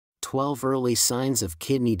12 early signs of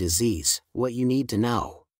kidney disease, what you need to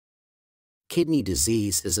know. Kidney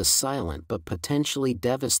disease is a silent but potentially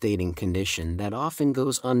devastating condition that often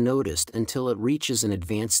goes unnoticed until it reaches an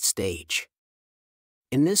advanced stage.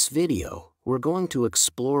 In this video, we're going to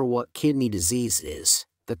explore what kidney disease is,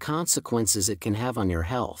 the consequences it can have on your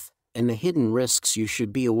health, and the hidden risks you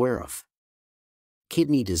should be aware of.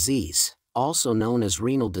 Kidney disease, also known as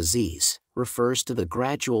renal disease, refers to the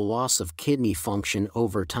gradual loss of kidney function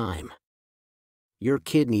over time. Your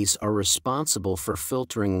kidneys are responsible for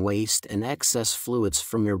filtering waste and excess fluids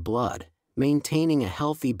from your blood, maintaining a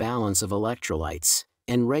healthy balance of electrolytes,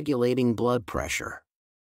 and regulating blood pressure.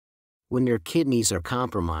 When your kidneys are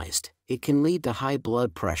compromised, it can lead to high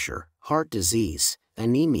blood pressure, heart disease,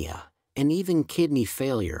 anemia, and even kidney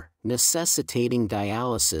failure, necessitating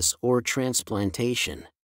dialysis or transplantation.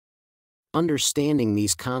 Understanding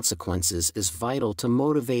these consequences is vital to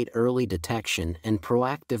motivate early detection and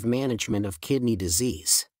proactive management of kidney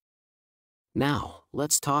disease. Now,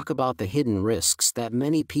 let's talk about the hidden risks that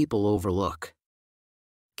many people overlook.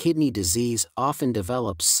 Kidney disease often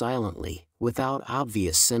develops silently, without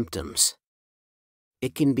obvious symptoms.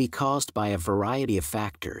 It can be caused by a variety of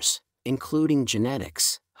factors, including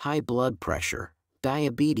genetics, high blood pressure,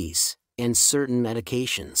 diabetes, and certain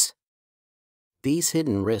medications. These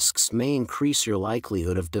hidden risks may increase your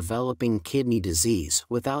likelihood of developing kidney disease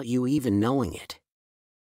without you even knowing it.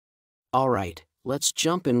 Alright, let's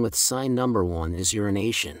jump in with sign number 1 is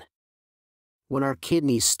urination. When our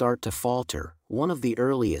kidneys start to falter, one of the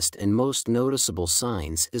earliest and most noticeable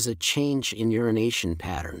signs is a change in urination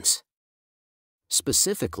patterns.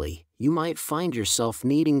 Specifically, you might find yourself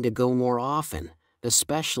needing to go more often,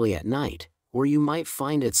 especially at night, or you might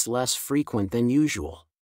find it's less frequent than usual.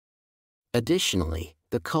 Additionally,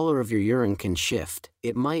 the color of your urine can shift.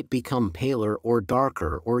 It might become paler or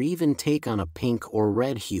darker or even take on a pink or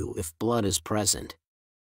red hue if blood is present.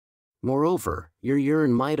 Moreover, your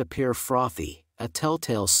urine might appear frothy, a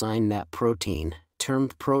telltale sign that protein,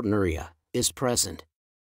 termed proteinuria, is present.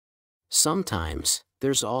 Sometimes,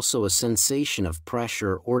 there's also a sensation of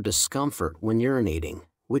pressure or discomfort when urinating,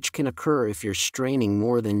 which can occur if you're straining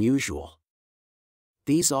more than usual.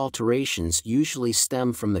 These alterations usually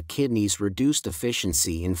stem from the kidney's reduced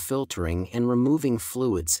efficiency in filtering and removing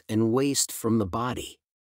fluids and waste from the body.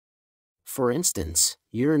 For instance,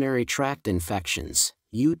 urinary tract infections,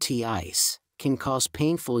 UTIs, can cause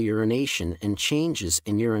painful urination and changes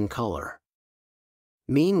in urine color.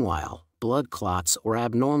 Meanwhile, blood clots or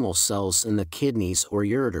abnormal cells in the kidneys or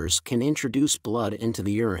ureters can introduce blood into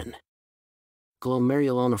the urine.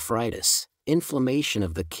 Glomerulonephritis, inflammation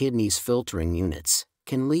of the kidney's filtering units,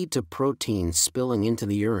 can lead to protein spilling into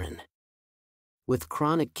the urine. With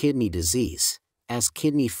chronic kidney disease, as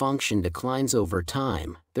kidney function declines over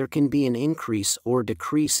time, there can be an increase or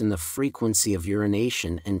decrease in the frequency of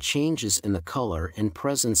urination and changes in the color and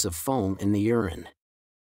presence of foam in the urine.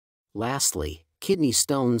 Lastly, kidney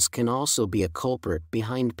stones can also be a culprit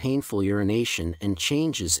behind painful urination and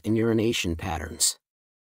changes in urination patterns.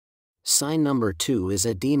 Sign number 2 is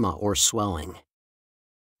edema or swelling.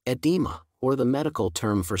 Edema, or the medical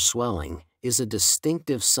term for swelling, is a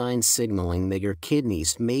distinctive sign signaling that your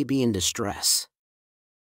kidneys may be in distress.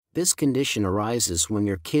 This condition arises when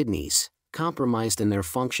your kidneys, compromised in their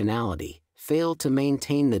functionality, fail to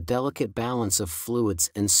maintain the delicate balance of fluids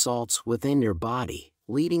and salts within your body,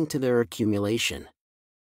 leading to their accumulation.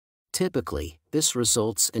 Typically, this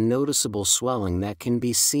results in noticeable swelling that can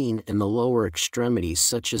be seen in the lower extremities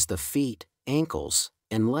such as the feet, ankles,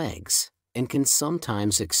 and legs, and can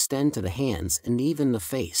sometimes extend to the hands and even the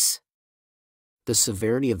face. The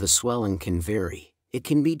severity of the swelling can vary. It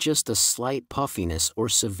can be just a slight puffiness or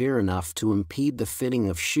severe enough to impede the fitting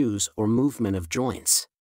of shoes or movement of joints.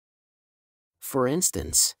 For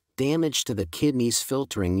instance, damage to the kidney's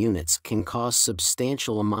filtering units can cause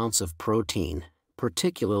substantial amounts of protein,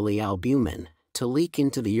 particularly albumin, to leak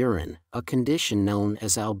into the urine, a condition known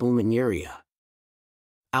as albuminuria.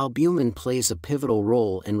 Albumin plays a pivotal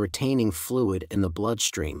role in retaining fluid in the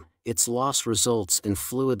bloodstream. Its loss results in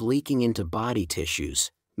fluid leaking into body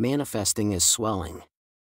tissues, manifesting as swelling.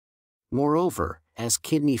 Moreover, as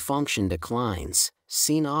kidney function declines,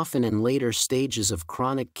 seen often in later stages of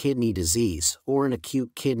chronic kidney disease or in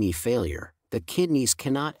acute kidney failure, the kidneys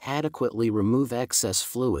cannot adequately remove excess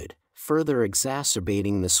fluid, further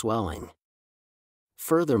exacerbating the swelling.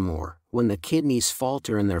 Furthermore, when the kidneys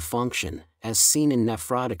falter in their function, as seen in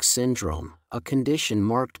nephrotic syndrome, a condition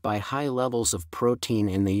marked by high levels of protein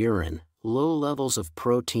in the urine, low levels of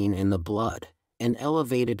protein in the blood, and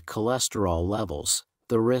elevated cholesterol levels,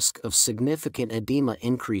 the risk of significant edema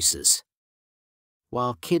increases.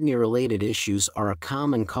 While kidney-related issues are a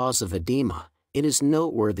common cause of edema, it is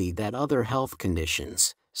noteworthy that other health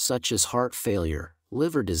conditions, such as heart failure,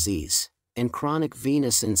 liver disease, and chronic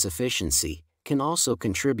venous insufficiency, can also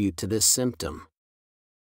contribute to this symptom.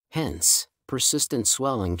 Hence, persistent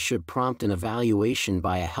swelling should prompt an evaluation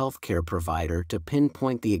by a healthcare provider to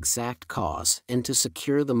pinpoint the exact cause and to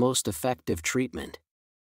secure the most effective treatment.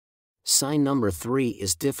 Sign number 3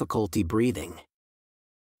 is difficulty breathing.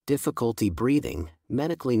 Difficulty breathing,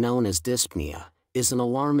 medically known as dyspnea, is an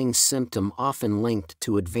alarming symptom often linked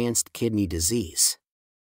to advanced kidney disease.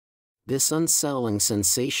 This unsettling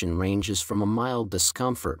sensation ranges from a mild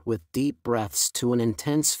discomfort with deep breaths to an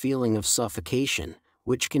intense feeling of suffocation,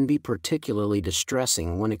 which can be particularly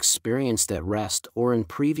distressing when experienced at rest or in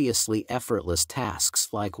previously effortless tasks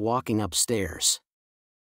like walking upstairs.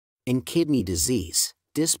 In kidney disease,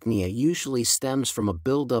 dyspnea usually stems from a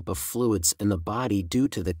buildup of fluids in the body due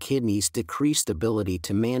to the kidney's decreased ability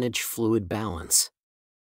to manage fluid balance.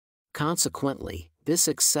 Consequently, this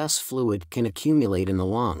excess fluid can accumulate in the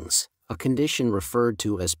lungs, a condition referred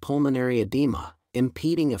to as pulmonary edema,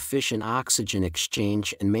 impeding efficient oxygen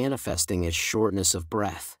exchange and manifesting as shortness of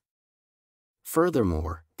breath.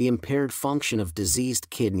 Furthermore, the impaired function of diseased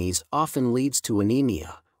kidneys often leads to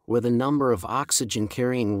anemia, where the number of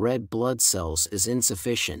oxygen-carrying red blood cells is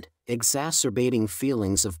insufficient, exacerbating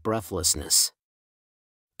feelings of breathlessness.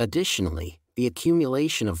 Additionally, the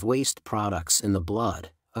accumulation of waste products in the blood,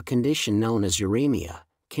 a condition known as uremia,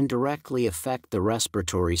 can directly affect the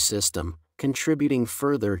respiratory system, contributing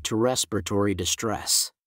further to respiratory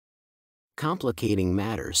distress. Complicating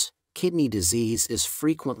matters, kidney disease is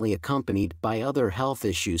frequently accompanied by other health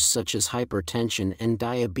issues such as hypertension and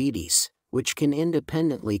diabetes, which can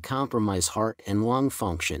independently compromise heart and lung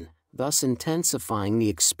function, thus intensifying the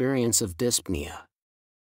experience of dyspnea.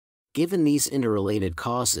 Given these interrelated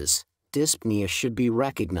causes, dyspnea should be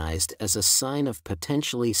recognized as a sign of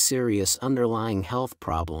potentially serious underlying health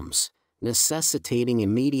problems, necessitating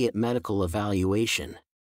immediate medical evaluation.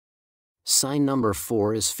 Sign number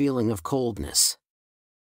 4 is feeling of coldness.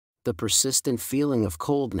 The persistent feeling of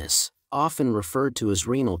coldness, often referred to as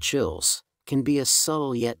renal chills, can be a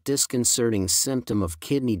subtle yet disconcerting symptom of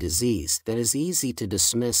kidney disease that is easy to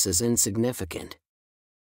dismiss as insignificant.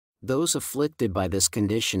 Those afflicted by this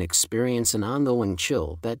condition experience an ongoing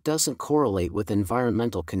chill that doesn't correlate with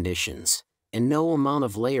environmental conditions, and no amount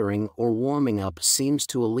of layering or warming up seems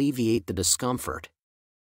to alleviate the discomfort.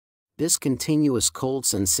 This continuous cold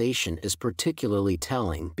sensation is particularly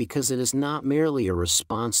telling because it is not merely a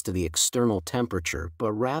response to the external temperature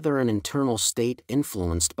but rather an internal state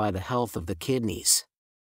influenced by the health of the kidneys.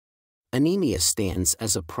 Anemia stands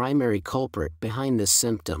as a primary culprit behind this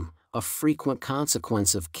symptom, a frequent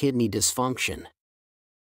consequence of kidney dysfunction.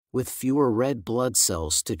 With fewer red blood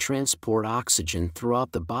cells to transport oxygen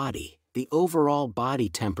throughout the body, the overall body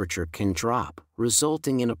temperature can drop,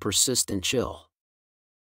 resulting in a persistent chill.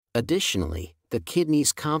 Additionally, the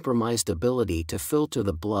kidney's compromised ability to filter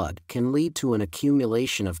the blood can lead to an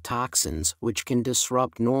accumulation of toxins which can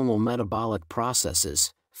disrupt normal metabolic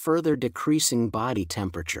processes, further decreasing body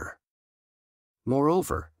temperature.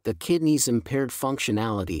 Moreover, the kidney's impaired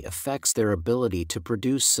functionality affects their ability to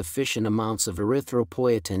produce sufficient amounts of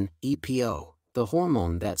erythropoietin, EPO, the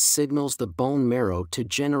hormone that signals the bone marrow to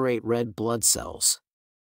generate red blood cells.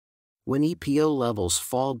 When EPO levels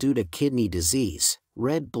fall due to kidney disease,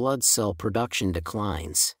 red blood cell production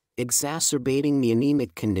declines, exacerbating the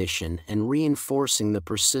anemic condition and reinforcing the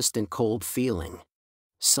persistent cold feeling.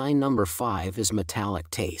 Sign number 5 is metallic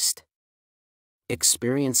taste.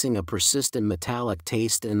 Experiencing a persistent metallic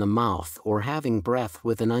taste in the mouth or having breath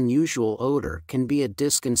with an unusual odor can be a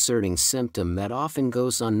disconcerting symptom that often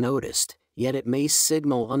goes unnoticed, yet it may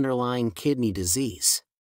signal underlying kidney disease.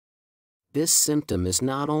 This symptom is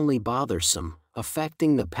not only bothersome,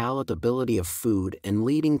 affecting the palatability of food and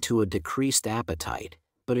leading to a decreased appetite,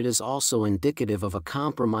 but it is also indicative of a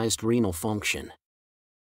compromised renal function.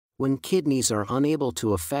 When kidneys are unable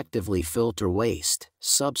to effectively filter waste,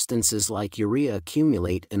 substances like urea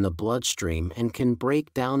accumulate in the bloodstream and can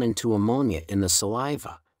break down into ammonia in the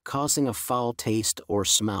saliva, causing a foul taste or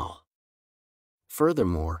smell.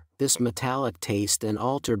 Furthermore, this metallic taste and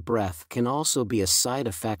altered breath can also be a side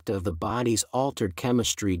effect of the body's altered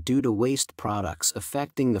chemistry due to waste products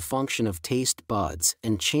affecting the function of taste buds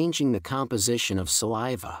and changing the composition of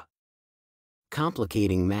saliva.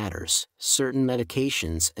 Complicating matters, certain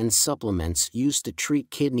medications and supplements used to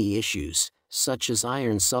treat kidney issues, such as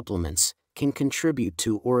iron supplements, can contribute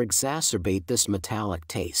to or exacerbate this metallic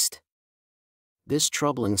taste. This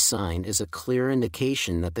troubling sign is a clear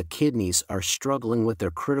indication that the kidneys are struggling with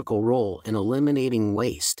their critical role in eliminating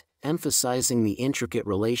waste, emphasizing the intricate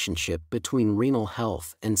relationship between renal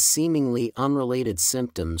health and seemingly unrelated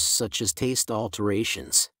symptoms such as taste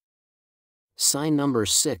alterations. Sign number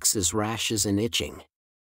 6 is rashes and itching.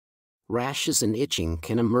 Rashes and itching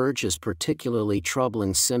can emerge as particularly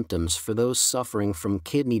troubling symptoms for those suffering from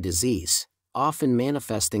kidney disease, often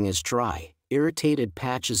manifesting as dry, irritated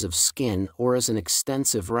patches of skin or as an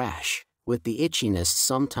extensive rash, with the itchiness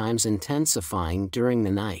sometimes intensifying during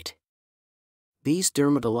the night. These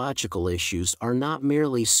dermatological issues are not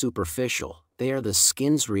merely superficial, they are the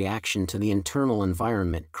skin's reaction to the internal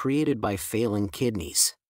environment created by failing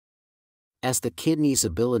kidneys. As the kidney's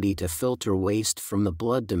ability to filter waste from the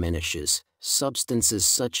blood diminishes, substances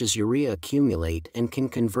such as urea accumulate and can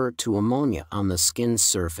convert to ammonia on the skin's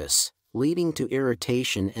surface, leading to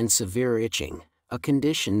irritation and severe itching, a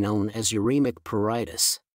condition known as uremic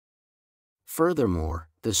pruritus. Furthermore,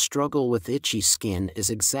 the struggle with itchy skin is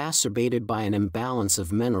exacerbated by an imbalance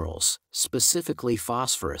of minerals, specifically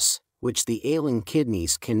phosphorus, which the ailing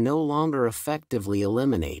kidneys can no longer effectively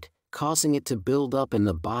eliminate, causing it to build up in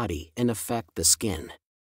the body and affect the skin.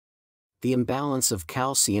 The imbalance of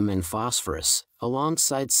calcium and phosphorus,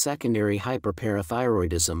 alongside secondary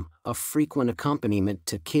hyperparathyroidism, a frequent accompaniment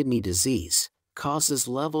to kidney disease, causes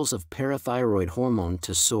levels of parathyroid hormone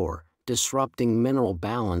to soar, disrupting mineral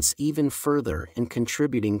balance even further and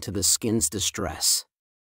contributing to the skin's distress.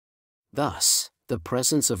 Thus, the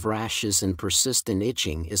presence of rashes and persistent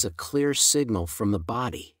itching is a clear signal from the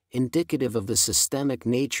body, indicative of the systemic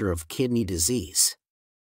nature of kidney disease.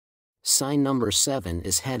 Sign number 7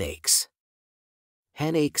 is headaches.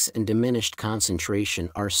 Headaches and diminished concentration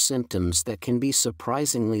are symptoms that can be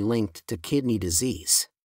surprisingly linked to kidney disease.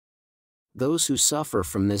 Those who suffer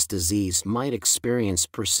from this disease might experience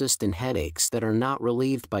persistent headaches that are not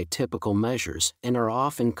relieved by typical measures and are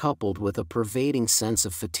often coupled with a pervading sense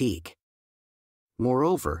of fatigue.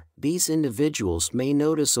 Moreover, these individuals may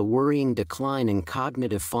notice a worrying decline in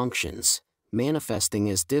cognitive functions, manifesting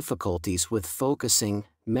as difficulties with focusing,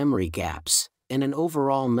 memory gaps, and an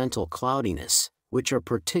overall mental cloudiness, which are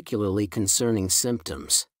particularly concerning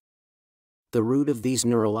symptoms. The root of these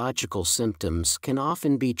neurological symptoms can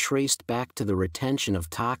often be traced back to the retention of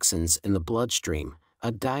toxins in the bloodstream,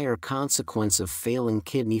 a dire consequence of failing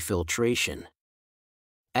kidney filtration.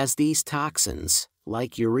 As these toxins,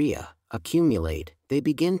 like urea, accumulate, they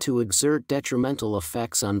begin to exert detrimental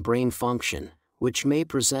effects on brain function, which may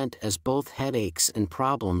present as both headaches and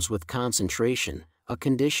problems with concentration, a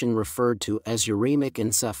condition referred to as uremic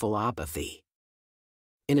encephalopathy.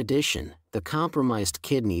 In addition, the compromised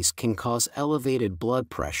kidneys can cause elevated blood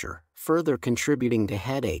pressure, further contributing to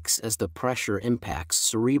headaches as the pressure impacts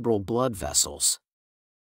cerebral blood vessels.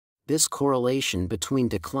 This correlation between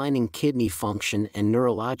declining kidney function and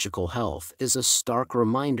neurological health is a stark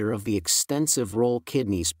reminder of the extensive role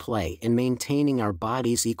kidneys play in maintaining our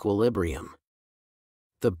body's equilibrium.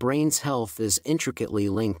 The brain's health is intricately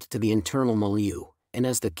linked to the internal milieu, and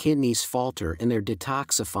as the kidneys falter in their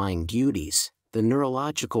detoxifying duties, the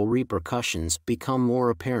neurological repercussions become more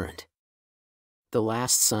apparent. The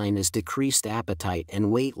last sign is decreased appetite and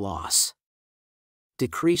weight loss.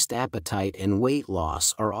 Decreased appetite and weight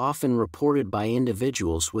loss are often reported by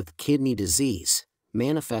individuals with kidney disease,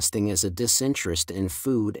 manifesting as a disinterest in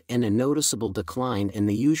food and a noticeable decline in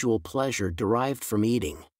the usual pleasure derived from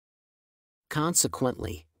eating.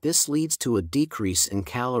 Consequently, this leads to a decrease in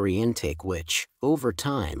calorie intake which, over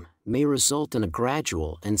time, may result in a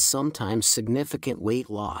gradual and sometimes significant weight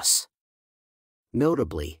loss.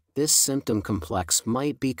 Notably, this symptom complex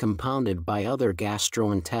might be compounded by other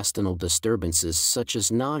gastrointestinal disturbances such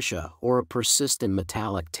as nausea or a persistent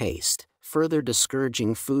metallic taste, further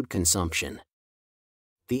discouraging food consumption.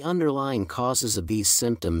 The underlying causes of these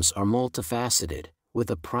symptoms are multifaceted, with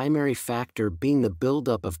a primary factor being the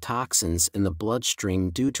buildup of toxins in the bloodstream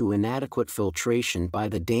due to inadequate filtration by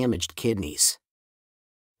the damaged kidneys.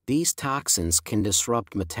 These toxins can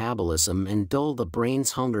disrupt metabolism and dull the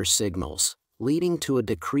brain's hunger signals, leading to a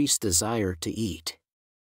decreased desire to eat.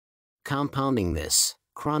 Compounding this,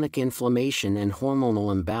 chronic inflammation and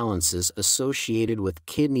hormonal imbalances associated with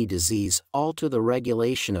kidney disease alter the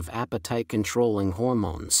regulation of appetite-controlling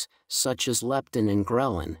hormones, such as leptin and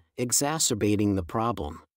ghrelin, exacerbating the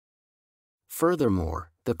problem.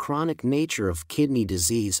 Furthermore, the chronic nature of kidney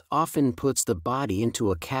disease often puts the body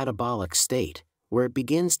into a catabolic state, where it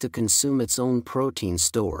begins to consume its own protein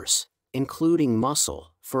stores, including muscle.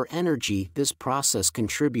 For energy, this process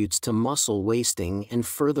contributes to muscle wasting and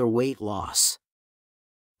further weight loss.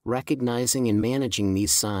 Recognizing and managing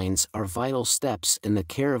these signs are vital steps in the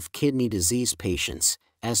care of kidney disease patients,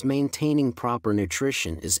 as maintaining proper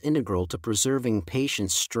nutrition is integral to preserving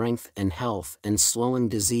patients' strength and health and slowing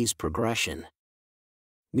disease progression.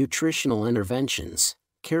 Nutritional interventions,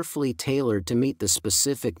 carefully tailored to meet the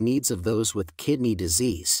specific needs of those with kidney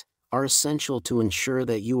disease, are essential to ensure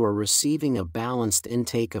that you are receiving a balanced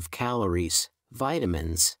intake of calories,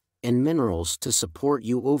 vitamins, and minerals to support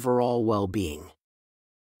your overall well-being.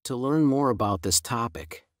 To learn more about this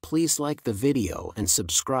topic, please like the video and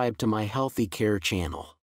subscribe to my Healthy Care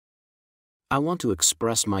channel. I want to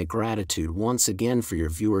express my gratitude once again for your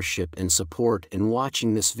viewership and support in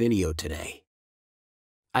watching this video today.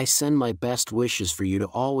 I send my best wishes for you to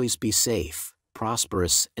always be safe,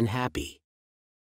 prosperous, and happy.